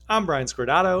I'm Brian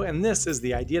Scordato, and this is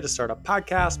the Idea to Startup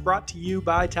podcast brought to you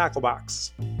by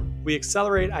Tacklebox. We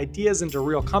accelerate ideas into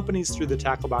real companies through the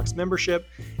Tacklebox membership,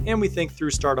 and we think through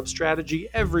startup strategy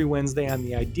every Wednesday on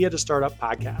the Idea to Startup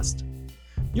podcast.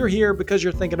 You're here because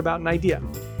you're thinking about an idea,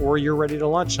 or you're ready to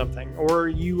launch something, or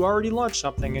you already launched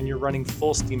something and you're running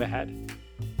full steam ahead.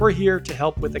 We're here to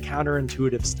help with the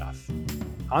counterintuitive stuff.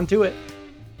 On to it.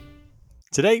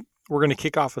 Today, we're going to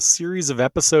kick off a series of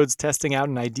episodes testing out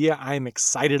an idea I am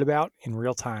excited about in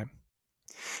real time.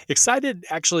 Excited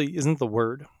actually isn't the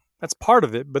word. That's part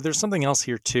of it, but there's something else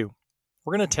here too.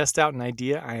 We're going to test out an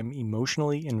idea I am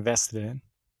emotionally invested in.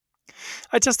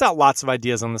 I test out lots of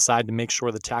ideas on the side to make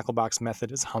sure the Tacklebox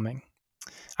method is humming.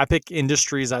 I pick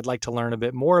industries I'd like to learn a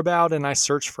bit more about, and I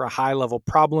search for a high-level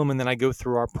problem, and then I go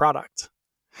through our product.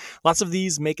 Lots of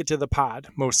these make it to the pod,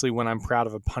 mostly when I'm proud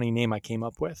of a punny name I came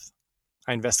up with.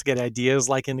 I investigate ideas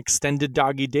like an extended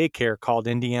doggy daycare called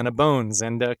Indiana Bones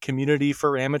and a community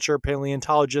for amateur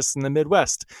paleontologists in the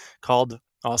Midwest called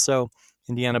also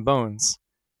Indiana Bones.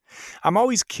 I'm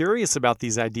always curious about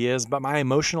these ideas, but my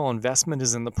emotional investment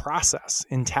is in the process,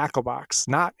 in Tacklebox,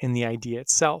 not in the idea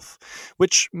itself,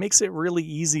 which makes it really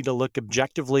easy to look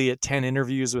objectively at 10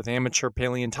 interviews with amateur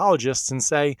paleontologists and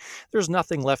say, there's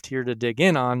nothing left here to dig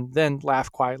in on, then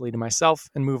laugh quietly to myself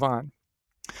and move on.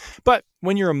 But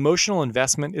when your emotional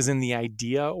investment is in the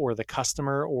idea or the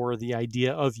customer or the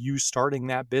idea of you starting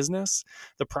that business,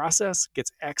 the process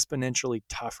gets exponentially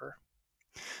tougher.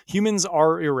 Humans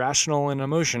are irrational and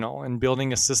emotional, and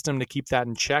building a system to keep that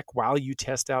in check while you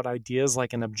test out ideas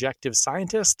like an objective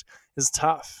scientist is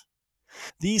tough.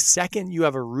 The second you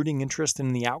have a rooting interest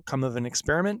in the outcome of an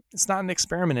experiment, it's not an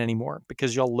experiment anymore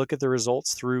because you'll look at the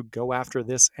results through go after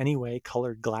this anyway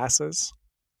colored glasses.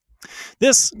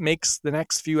 This makes the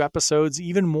next few episodes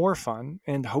even more fun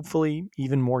and hopefully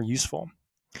even more useful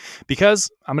because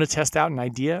I'm going to test out an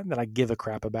idea that I give a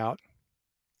crap about.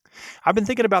 I've been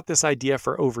thinking about this idea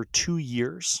for over 2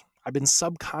 years. I've been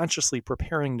subconsciously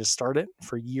preparing to start it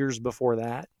for years before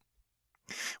that.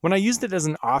 When I used it as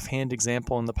an offhand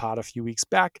example in the pod a few weeks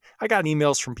back, I got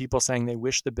emails from people saying they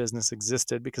wish the business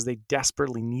existed because they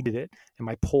desperately needed it, and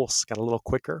my pulse got a little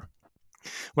quicker.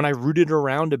 When I rooted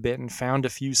around a bit and found a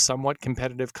few somewhat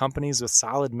competitive companies with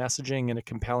solid messaging and a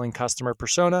compelling customer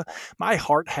persona, my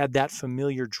heart had that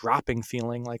familiar dropping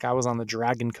feeling like I was on the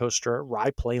dragon coaster at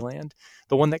Rye Playland,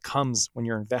 the one that comes when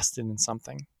you're invested in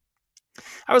something.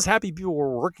 I was happy people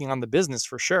were working on the business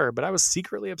for sure, but I was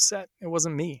secretly upset it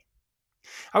wasn't me.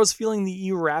 I was feeling the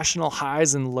irrational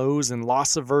highs and lows and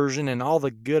loss aversion and all the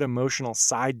good emotional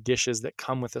side dishes that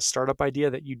come with a startup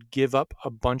idea that you'd give up a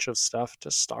bunch of stuff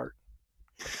to start.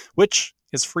 Which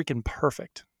is freaking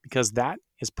perfect because that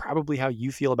is probably how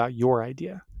you feel about your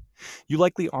idea. You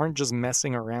likely aren't just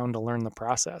messing around to learn the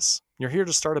process. You're here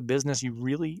to start a business you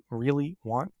really, really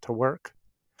want to work.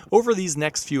 Over these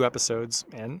next few episodes,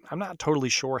 and I'm not totally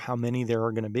sure how many there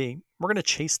are going to be, we're going to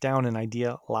chase down an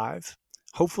idea live.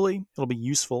 Hopefully, it'll be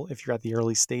useful if you're at the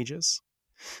early stages.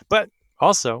 But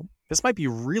also, this might be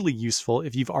really useful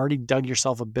if you've already dug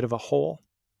yourself a bit of a hole.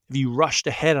 If you rushed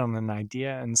ahead on an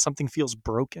idea and something feels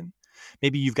broken,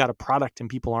 maybe you've got a product and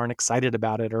people aren't excited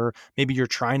about it, or maybe you're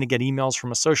trying to get emails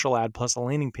from a social ad plus a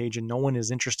landing page and no one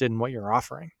is interested in what you're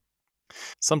offering.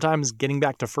 Sometimes getting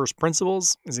back to first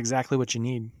principles is exactly what you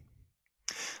need.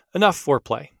 Enough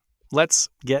foreplay. Let's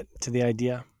get to the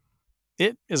idea.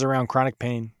 It is around chronic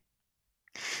pain.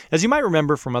 As you might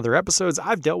remember from other episodes,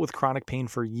 I've dealt with chronic pain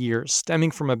for years,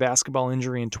 stemming from a basketball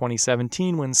injury in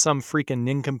 2017 when some freaking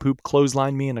nincompoop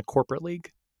clotheslined me in a corporate league.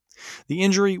 The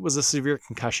injury was a severe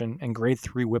concussion and grade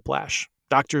 3 whiplash.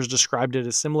 Doctors described it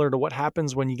as similar to what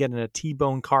happens when you get in a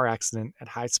T-bone car accident at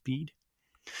high speed.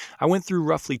 I went through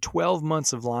roughly 12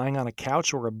 months of lying on a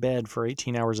couch or a bed for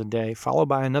 18 hours a day, followed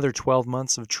by another 12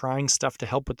 months of trying stuff to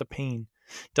help with the pain.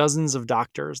 Dozens of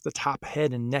doctors, the top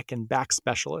head and neck and back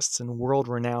specialists, and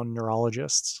world-renowned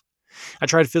neurologists. I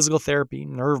tried physical therapy,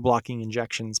 nerve-blocking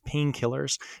injections,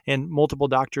 painkillers, and multiple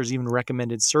doctors even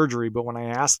recommended surgery, but when I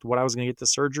asked what I was going to get the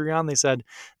surgery on, they said,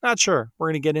 not sure, we're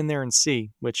going to get in there and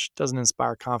see, which doesn't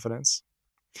inspire confidence.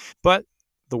 But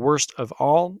the worst of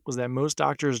all was that most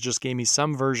doctors just gave me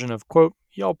some version of, quote,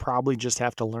 you'll probably just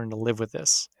have to learn to live with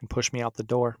this, and push me out the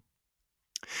door.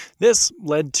 This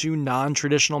led to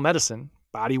non-traditional medicine.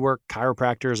 Bodywork,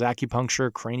 chiropractors,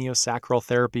 acupuncture, craniosacral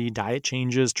therapy, diet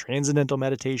changes, transcendental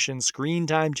meditation, screen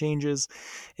time changes,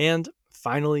 and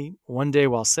finally, one day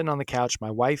while sitting on the couch,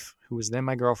 my wife, who was then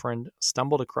my girlfriend,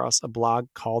 stumbled across a blog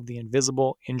called The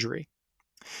Invisible Injury.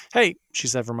 Hey, she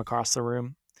said from across the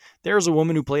room, there's a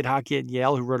woman who played hockey at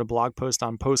Yale who wrote a blog post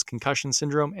on post-concussion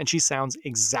syndrome, and she sounds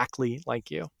exactly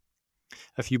like you.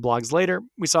 A few blogs later,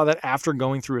 we saw that after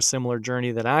going through a similar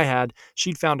journey that I had,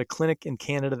 she'd found a clinic in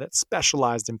Canada that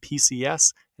specialized in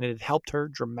PCS, and it had helped her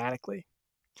dramatically.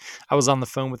 I was on the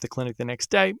phone with the clinic the next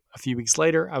day. A few weeks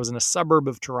later, I was in a suburb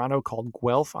of Toronto called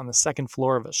Guelph on the second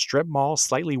floor of a strip mall,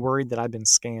 slightly worried that I'd been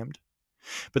scammed.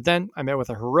 But then I met with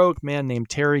a heroic man named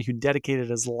Terry who dedicated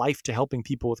his life to helping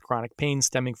people with chronic pain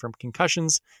stemming from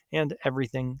concussions, and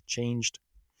everything changed.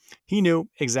 He knew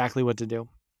exactly what to do.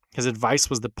 His advice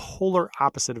was the polar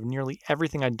opposite of nearly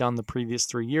everything I'd done the previous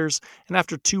 3 years, and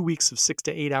after 2 weeks of 6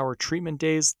 to 8 hour treatment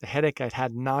days, the headache I'd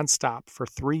had nonstop for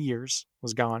 3 years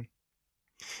was gone.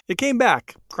 It came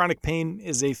back. Chronic pain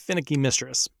is a finicky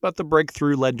mistress, but the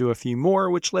breakthrough led to a few more,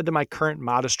 which led to my current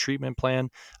modest treatment plan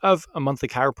of a monthly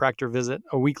chiropractor visit,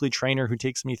 a weekly trainer who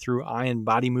takes me through eye and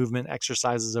body movement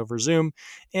exercises over Zoom,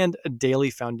 and a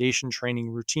daily foundation training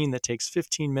routine that takes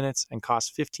 15 minutes and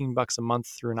costs $15 a month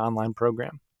through an online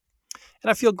program.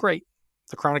 And I feel great.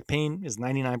 The chronic pain is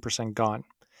 99% gone.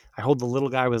 I hold the little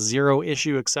guy with zero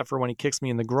issue except for when he kicks me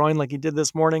in the groin like he did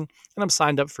this morning, and I'm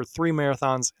signed up for 3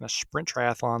 marathons and a sprint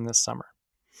triathlon this summer.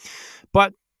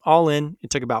 But all in, it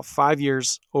took about 5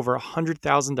 years, over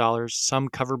 $100,000, some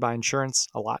covered by insurance,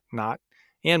 a lot not,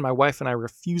 and my wife and I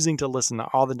refusing to listen to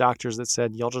all the doctors that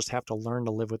said, you'll just have to learn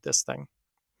to live with this thing.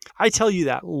 I tell you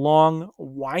that long,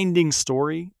 winding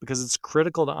story because it's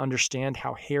critical to understand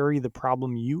how hairy the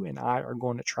problem you and I are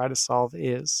going to try to solve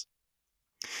is.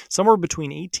 Somewhere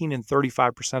between 18 and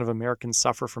 35% of Americans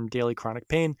suffer from daily chronic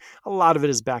pain. A lot of it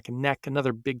is back and neck.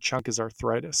 Another big chunk is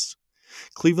arthritis.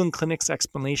 Cleveland Clinic's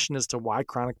explanation as to why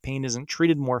chronic pain isn't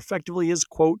treated more effectively is,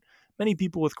 quote, many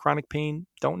people with chronic pain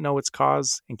don't know its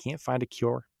cause and can't find a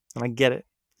cure. And I get it.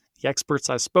 The experts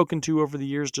I've spoken to over the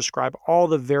years describe all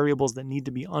the variables that need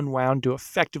to be unwound to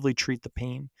effectively treat the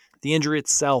pain. The injury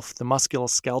itself, the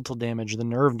musculoskeletal damage, the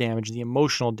nerve damage, the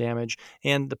emotional damage,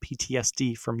 and the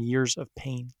PTSD from years of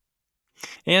pain.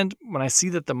 And when I see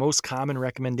that the most common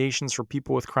recommendations for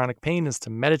people with chronic pain is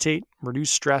to meditate, reduce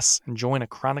stress, and join a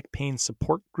chronic pain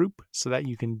support group so that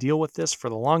you can deal with this for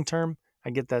the long term,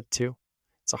 I get that too.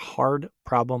 It's a hard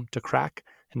problem to crack,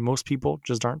 and most people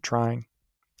just aren't trying.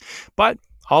 But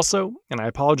also, and I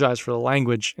apologize for the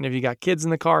language, and if you got kids in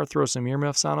the car, throw some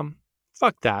earmuffs on them.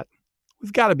 Fuck that.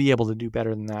 We've got to be able to do better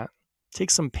than that.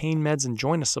 Take some pain meds and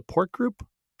join a support group?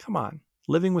 Come on.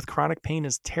 Living with chronic pain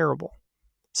is terrible.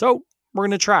 So, we're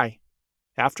going to try.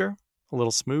 After a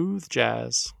little smooth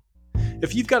jazz.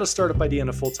 If you've got a startup idea and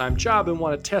a full-time job and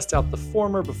want to test out the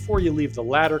former before you leave the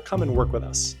latter, come and work with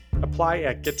us. Apply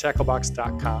at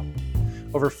gettacklebox.com.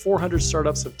 Over 400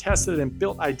 startups have tested and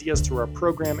built ideas through our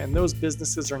program, and those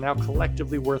businesses are now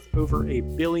collectively worth over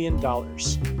 $1 billion.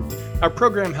 Our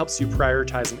program helps you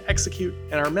prioritize and execute,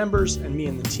 and our members and me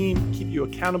and the team keep you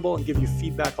accountable and give you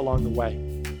feedback along the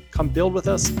way. Come build with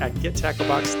us at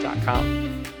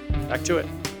gettacklebox.com. Back to it.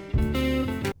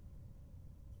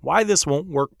 Why this won't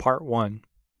work, part 1.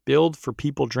 Build for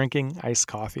people drinking iced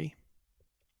coffee.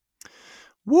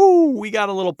 Woo! We got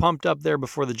a little pumped up there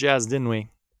before the jazz, didn't we?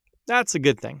 That's a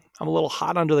good thing. I'm a little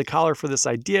hot under the collar for this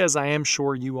idea, as I am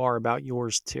sure you are about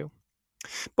yours too.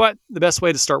 But the best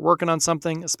way to start working on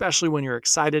something, especially when you're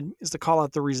excited, is to call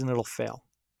out the reason it'll fail.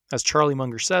 As Charlie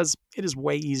Munger says, it is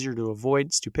way easier to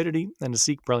avoid stupidity than to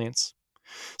seek brilliance.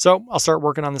 So I'll start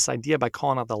working on this idea by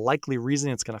calling out the likely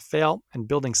reason it's going to fail and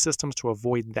building systems to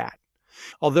avoid that.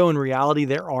 Although in reality,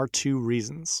 there are 2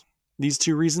 reasons. These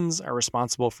 2 reasons are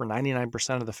responsible for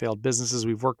 99% of the failed businesses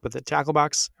we've worked with at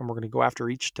Tacklebox, and we're going to go after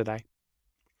each today.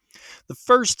 The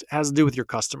first has to do with your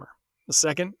customer. The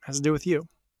second has to do with you.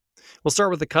 We'll start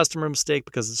with the customer mistake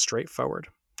because it's straightforward.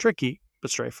 Tricky,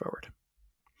 but straightforward.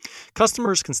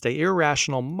 Customers can stay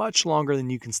irrational much longer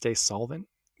than you can stay solvent,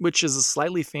 which is a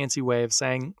slightly fancy way of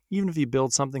saying even if you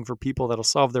build something for people that'll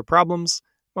solve their problems,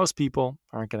 most people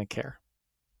aren't going to care.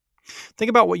 Think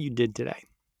about what you did today.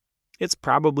 It's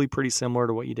probably pretty similar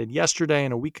to what you did yesterday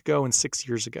and a week ago and 6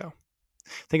 years ago.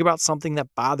 Think about something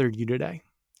that bothered you today.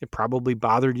 It probably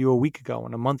bothered you a week ago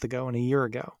and a month ago and a year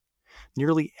ago.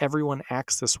 Nearly everyone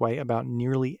acts this way about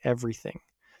nearly everything.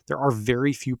 There are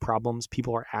very few problems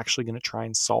people are actually going to try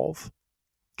and solve.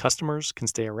 Customers can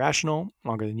stay irrational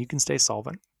longer than you can stay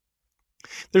solvent.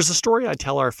 There's a story I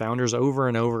tell our founders over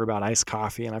and over about iced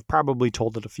coffee, and I've probably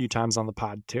told it a few times on the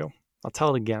pod too. I'll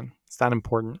tell it again. It's that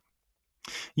important.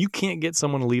 You can't get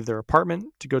someone to leave their apartment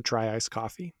to go try iced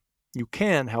coffee. You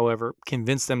can, however,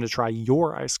 convince them to try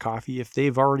your iced coffee if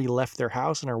they've already left their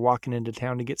house and are walking into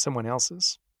town to get someone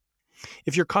else's.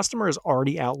 If your customer is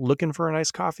already out looking for an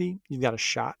iced coffee, you've got a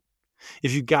shot.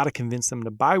 If you've got to convince them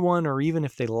to buy one, or even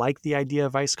if they like the idea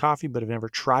of iced coffee but have never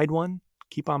tried one,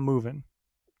 keep on moving.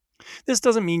 This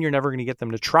doesn't mean you're never going to get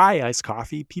them to try iced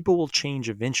coffee. People will change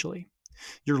eventually.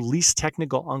 Your least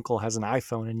technical uncle has an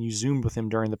iPhone and you Zoomed with him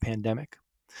during the pandemic.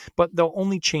 But they'll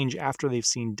only change after they've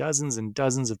seen dozens and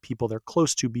dozens of people they're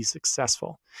close to be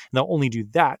successful. And they'll only do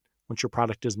that once your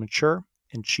product is mature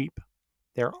and cheap.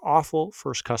 They're awful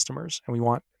first customers, and we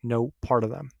want no part of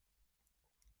them.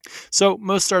 So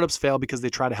most startups fail because they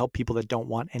try to help people that don't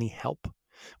want any help,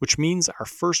 which means our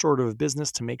first order of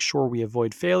business to make sure we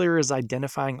avoid failure is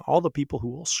identifying all the people who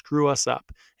will screw us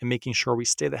up and making sure we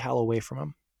stay the hell away from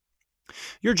them.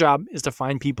 Your job is to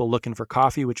find people looking for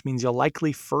coffee, which means you'll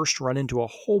likely first run into a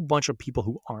whole bunch of people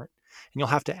who aren't, and you'll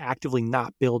have to actively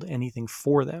not build anything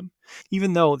for them,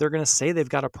 even though they're going to say they've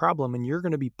got a problem and you're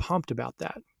going to be pumped about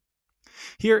that.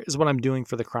 Here is what I'm doing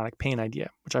for the chronic pain idea,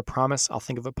 which I promise I'll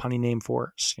think of a punny name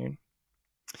for soon.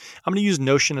 I'm going to use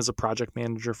Notion as a project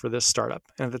manager for this startup,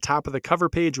 and at the top of the cover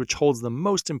page, which holds the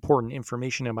most important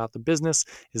information about the business,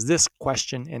 is this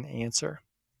question and answer.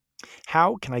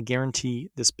 How can I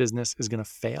guarantee this business is going to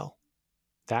fail?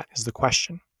 That is the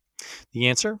question. The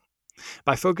answer?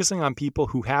 By focusing on people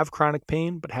who have chronic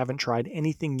pain but haven't tried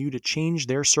anything new to change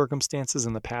their circumstances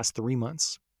in the past 3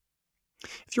 months.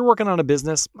 If you're working on a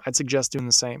business, I'd suggest doing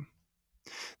the same.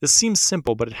 This seems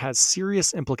simple, but it has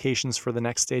serious implications for the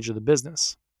next stage of the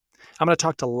business. I'm going to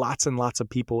talk to lots and lots of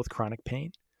people with chronic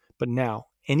pain. But now,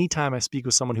 anytime I speak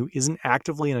with someone who isn't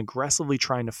actively and aggressively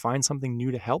trying to find something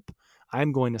new to help,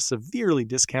 I'm going to severely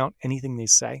discount anything they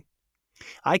say.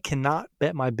 I cannot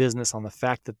bet my business on the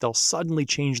fact that they'll suddenly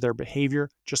change their behavior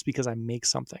just because I make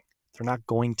something. They're not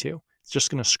going to. It's just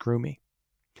going to screw me.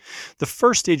 The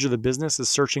first stage of the business is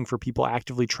searching for people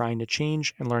actively trying to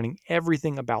change and learning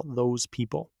everything about those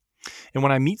people. And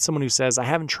when I meet someone who says, I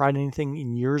haven't tried anything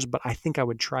in years, but I think I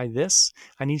would try this,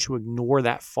 I need to ignore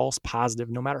that false positive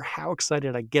no matter how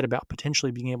excited I get about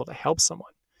potentially being able to help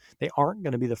someone. They aren't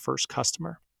going to be the first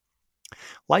customer.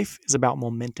 Life is about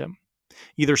momentum.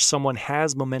 Either someone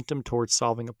has momentum towards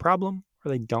solving a problem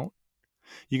or they don't.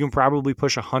 You can probably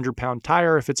push a 100-pound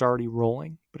tire if it's already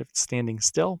rolling, but if it's standing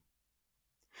still,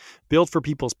 build for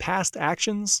people's past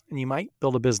actions and you might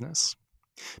build a business.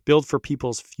 Build for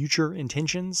people's future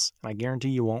intentions, and I guarantee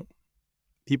you won't.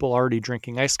 People already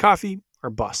drinking iced coffee are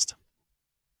bust.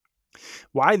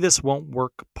 Why this won't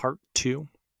work, part 2.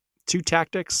 2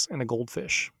 tactics and a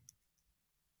goldfish.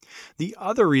 The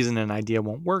other reason an idea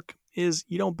won't work is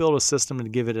you don't build a system to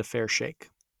give it a fair shake.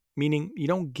 Meaning you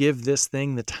don't give this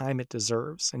thing the time it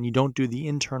deserves, and you don't do the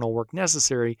internal work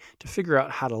necessary to figure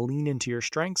out how to lean into your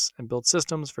strengths and build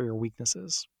systems for your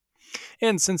weaknesses.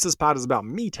 And since this pod is about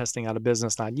me testing out a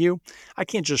business, not you, I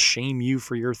can't just shame you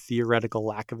for your theoretical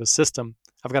lack of a system.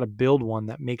 I've got to build one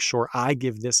that makes sure I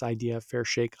give this idea a fair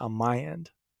shake on my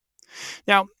end.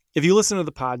 Now, if you listen to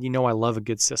the pod, you know I love a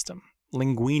good system.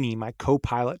 Linguini, my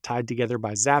co-pilot tied together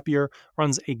by Zapier,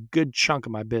 runs a good chunk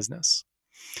of my business.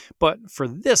 But for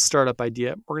this startup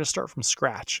idea, we're going to start from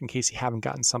scratch in case you haven't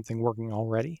gotten something working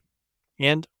already.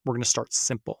 And we're going to start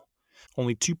simple.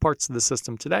 Only 2 parts of the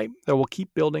system today that we'll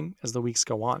keep building as the weeks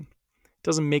go on. It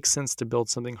doesn't make sense to build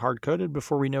something hard-coded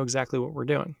before we know exactly what we're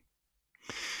doing.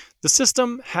 The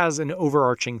system has an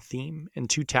overarching theme and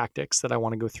 2 tactics that I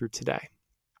want to go through today.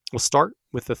 We'll start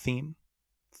with the theme,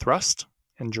 thrust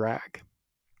and drag.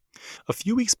 A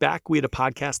few weeks back, we had a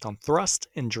podcast on thrust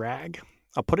and drag.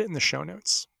 I'll put it in the show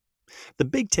notes. The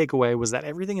big takeaway was that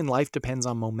everything in life depends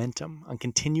on momentum, on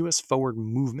continuous forward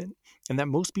movement, and that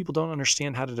most people don't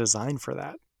understand how to design for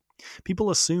that. People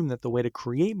assume that the way to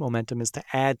create momentum is to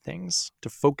add things, to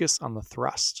focus on the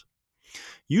thrust.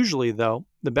 Usually, though,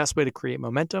 the best way to create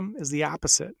momentum is the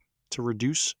opposite, to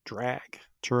reduce drag,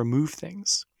 to remove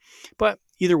things. But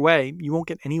either way, you won't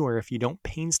get anywhere if you don't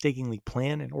painstakingly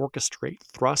plan and orchestrate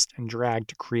thrust and drag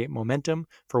to create momentum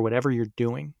for whatever you're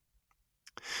doing.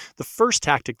 The first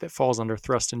tactic that falls under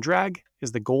thrust and drag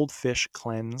is the Goldfish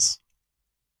cleanse.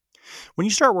 When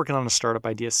you start working on a startup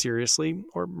idea seriously,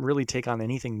 or really take on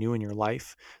anything new in your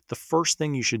life, the first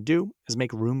thing you should do is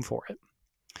make room for it.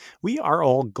 We are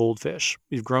all goldfish.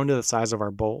 We've grown to the size of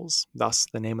our bowls, thus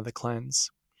the name of the cleanse.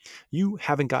 You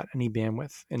haven't got any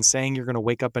bandwidth, and saying you're going to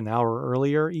wake up an hour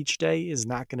earlier each day is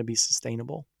not going to be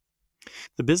sustainable.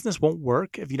 The business won't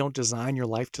work if you don't design your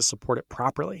life to support it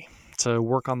properly, to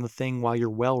work on the thing while you're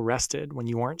well rested, when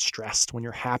you aren't stressed, when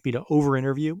you're happy to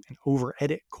over-interview and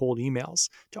over-edit cold emails,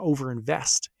 to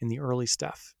over-invest in the early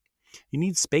stuff. You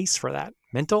need space for that,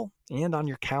 mental and on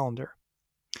your calendar.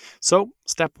 So,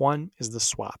 step 1 is the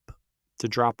swap, to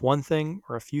drop one thing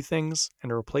or a few things and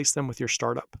to replace them with your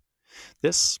startup.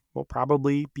 This will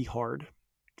probably be hard.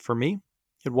 For me,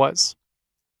 it was.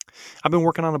 I've been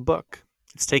working on a book.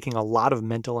 It's taking a lot of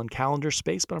mental and calendar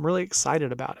space, but I'm really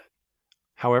excited about it.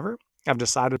 However, I've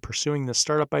decided pursuing this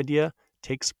startup idea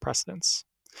takes precedence.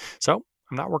 So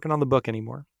I'm not working on the book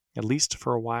anymore, at least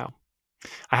for a while.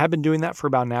 I have been doing that for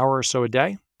about an hour or so a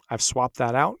day. I've swapped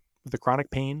that out with the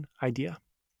chronic pain idea.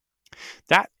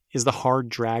 That is the hard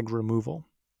drag removal.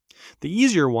 The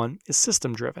easier one is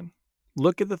system driven.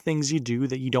 Look at the things you do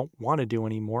that you don't want to do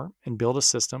anymore and build a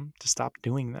system to stop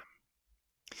doing them.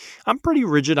 I'm pretty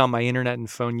rigid on my internet and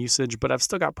phone usage, but I've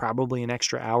still got probably an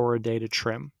extra hour a day to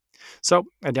trim. So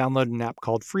I downloaded an app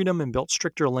called Freedom and built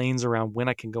stricter lanes around when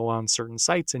I can go on certain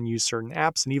sites and use certain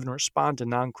apps and even respond to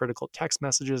non-critical text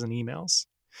messages and emails.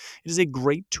 It is a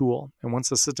great tool, and once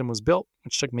the system was built,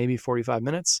 which took maybe 45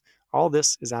 minutes, all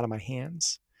this is out of my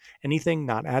hands. Anything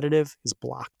not additive is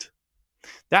blocked.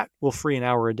 That will free an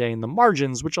hour a day in the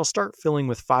margins, which I'll start filling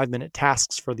with 5-minute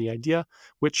tasks for the idea,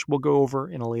 which we'll go over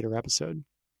in a later episode.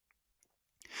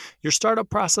 Your startup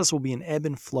process will be an ebb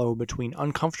and flow between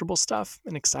uncomfortable stuff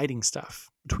and exciting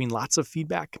stuff, between lots of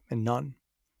feedback and none.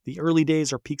 The early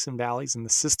days are peaks and valleys, and the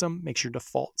system makes your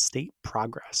default state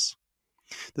progress.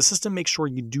 The system makes sure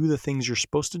you do the things you're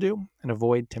supposed to do and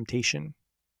avoid temptation.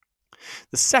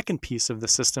 The second piece of the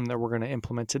system that we're going to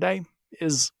implement today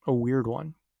is a weird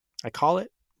one. I call it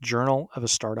Journal of a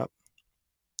Startup.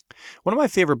 One of my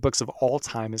favorite books of all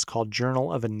time is called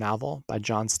Journal of a Novel by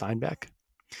John Steinbeck.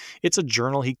 It's a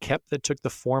journal he kept that took the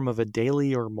form of a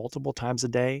daily or multiple times a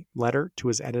day letter to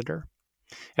his editor.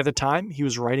 At the time, he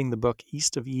was writing the book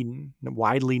East of Eden,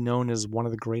 widely known as one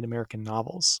of the great American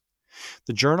novels.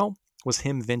 The journal was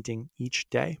him venting each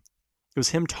day. It was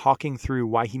him talking through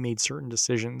why he made certain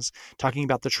decisions, talking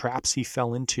about the traps he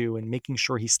fell into and making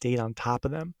sure he stayed on top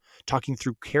of them, talking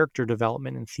through character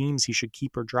development and themes he should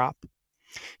keep or drop.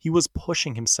 He was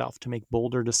pushing himself to make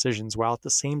bolder decisions while at the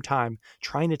same time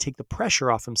trying to take the pressure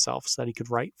off himself so that he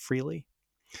could write freely.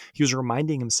 He was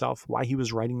reminding himself why he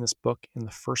was writing this book in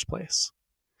the first place.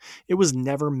 It was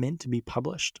never meant to be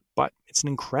published, but it's an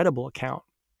incredible account.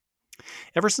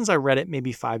 Ever since I read it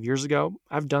maybe 5 years ago,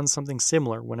 I've done something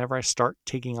similar whenever I start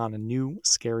taking on a new,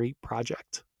 scary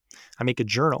project. I make a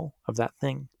journal of that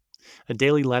thing, a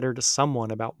daily letter to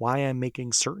someone about why I'm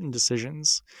making certain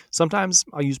decisions. Sometimes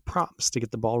I'll use prompts to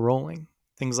get the ball rolling.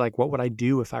 Things like, what would I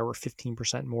do if I were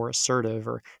 15% more assertive?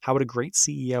 Or how would a great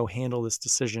CEO handle this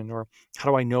decision? Or how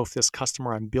do I know if this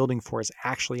customer I'm building for is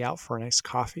actually out for a nice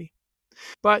coffee?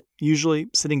 But usually,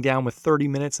 sitting down with 30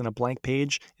 minutes and a blank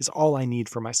page is all I need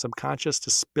for my subconscious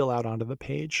to spill out onto the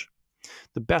page.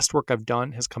 The best work I've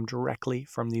done has come directly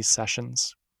from these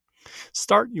sessions.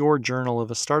 Start your journal of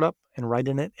a startup and write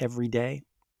in it every day.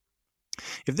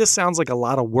 If this sounds like a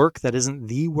lot of work that isn't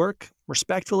the work,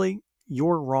 respectfully,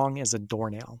 you're wrong as a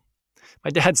doornail.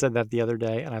 My dad said that the other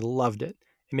day, and I loved it.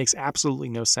 It makes absolutely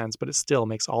no sense, but it still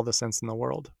makes all the sense in the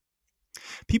world.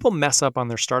 People mess up on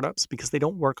their startups because they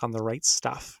don't work on the right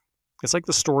stuff. It's like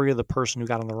the story of the person who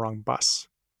got on the wrong bus.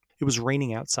 It was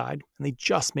raining outside, and they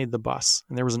just made the bus,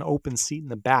 and there was an open seat in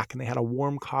the back, and they had a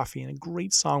warm coffee, and a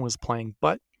great song was playing,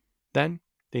 but then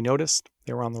they noticed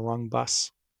they were on the wrong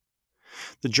bus.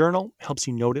 The journal helps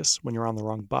you notice when you're on the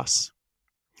wrong bus.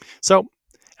 So,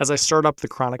 as I start up the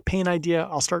chronic pain idea,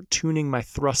 I'll start tuning my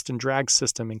thrust and drag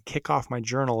system and kick off my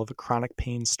journal of a chronic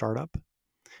pain startup.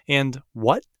 And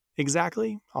what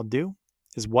exactly I'll do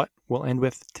is what we'll end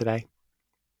with today.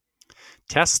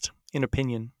 Test an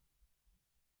opinion.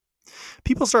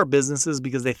 People start businesses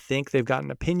because they think they've got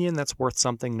an opinion that's worth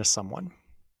something to someone.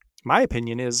 My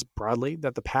opinion is, broadly,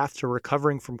 that the path to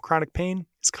recovering from chronic pain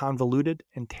is convoluted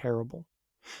and terrible.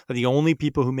 That the only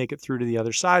people who make it through to the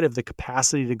other side have the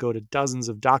capacity to go to dozens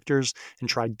of doctors and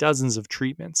try dozens of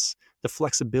treatments, the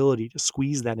flexibility to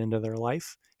squeeze that into their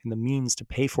life, and the means to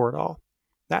pay for it all.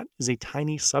 That is a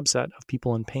tiny subset of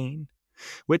people in pain,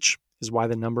 which is why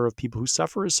the number of people who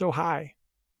suffer is so high.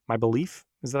 My belief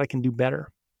is that I can do better.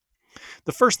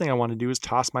 The first thing I want to do is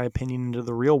toss my opinion into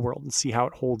the real world and see how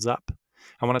it holds up.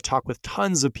 I want to talk with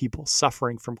tons of people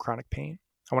suffering from chronic pain.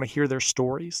 I want to hear their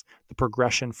stories, the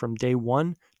progression from day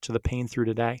one to the pain through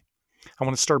today. I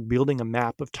want to start building a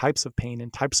map of types of pain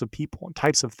and types of people and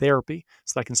types of therapy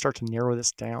so that I can start to narrow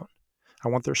this down. I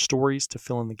want their stories to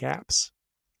fill in the gaps.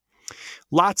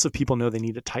 Lots of people know they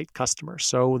need a tight customer,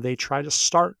 so they try to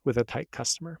start with a tight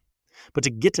customer. But to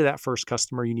get to that first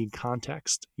customer, you need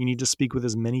context. You need to speak with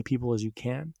as many people as you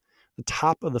can. The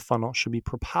top of the funnel should be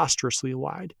preposterously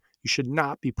wide. You should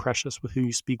not be precious with who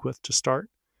you speak with to start.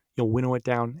 You'll winnow it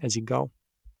down as you go.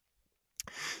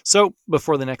 So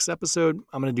before the next episode,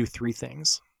 I'm going to do 3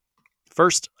 things.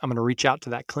 First, I'm going to reach out to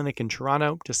that clinic in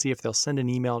Toronto to see if they'll send an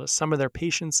email to some of their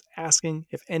patients asking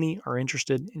if any are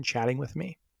interested in chatting with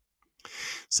me.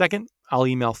 Second, I'll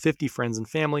email 50 friends and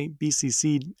family,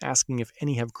 BCC'd, asking if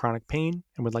any have chronic pain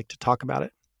and would like to talk about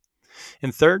it.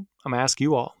 And third, I'm going to ask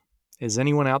you all, is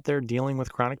anyone out there dealing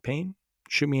with chronic pain?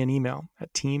 Shoot me an email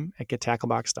at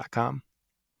team@gettacklebox.com.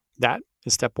 That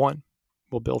is step one.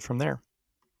 We'll build from there.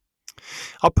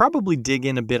 I'll probably dig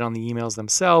in a bit on the emails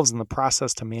themselves and the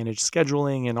process to manage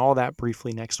scheduling and all that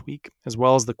briefly next week, as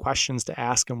well as the questions to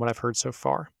ask and what I've heard so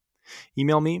far.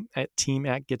 Email me at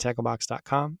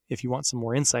team@gettacklebox.com if you want some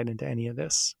more insight into any of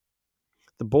this.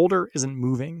 The boulder isn't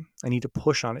moving. I need to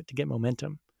push on it to get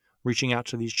momentum. Reaching out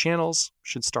to these channels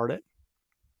should start it.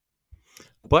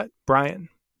 But Brian,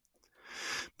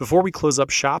 before we close up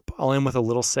shop, I'll end with a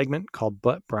little segment called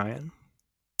But Brian.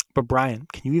 But Brian,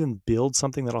 can you even build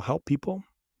something that'll help people?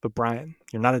 But Brian,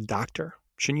 you're not a doctor.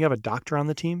 Shouldn't you have a doctor on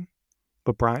the team?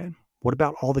 But Brian, what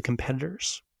about all the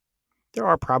competitors? There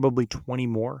are probably 20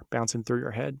 more bouncing through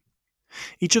your head.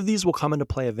 Each of these will come into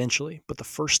play eventually, but the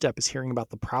first step is hearing about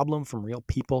the problem from real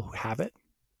people who have it.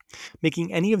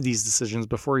 Making any of these decisions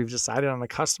before you've decided on a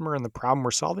customer and the problem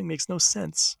we're solving makes no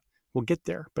sense. We'll get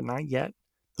there, but not yet.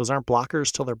 Those aren't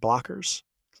blockers till they're blockers.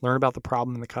 Learn about the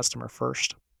problem and the customer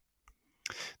first.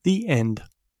 The end.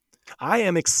 I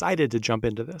am excited to jump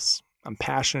into this. I'm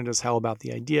passionate as hell about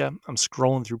the idea. I'm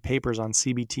scrolling through papers on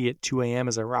CBT at 2 a.m.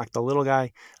 as I rock the little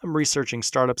guy. I'm researching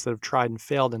startups that have tried and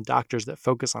failed and doctors that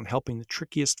focus on helping the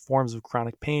trickiest forms of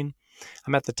chronic pain.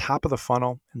 I'm at the top of the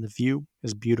funnel, and the view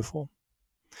is beautiful.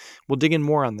 We'll dig in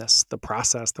more on this, the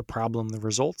process, the problem, the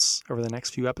results over the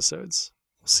next few episodes.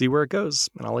 We'll see where it goes,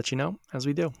 and I'll let you know as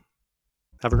we do.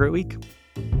 Have a great week.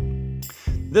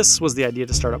 This was the Idea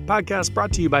to Startup podcast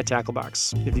brought to you by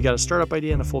Tacklebox. If you got a startup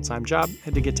idea and a full-time job,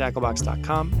 head to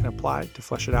gettacklebox.com and apply to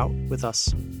flesh it out with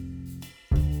us.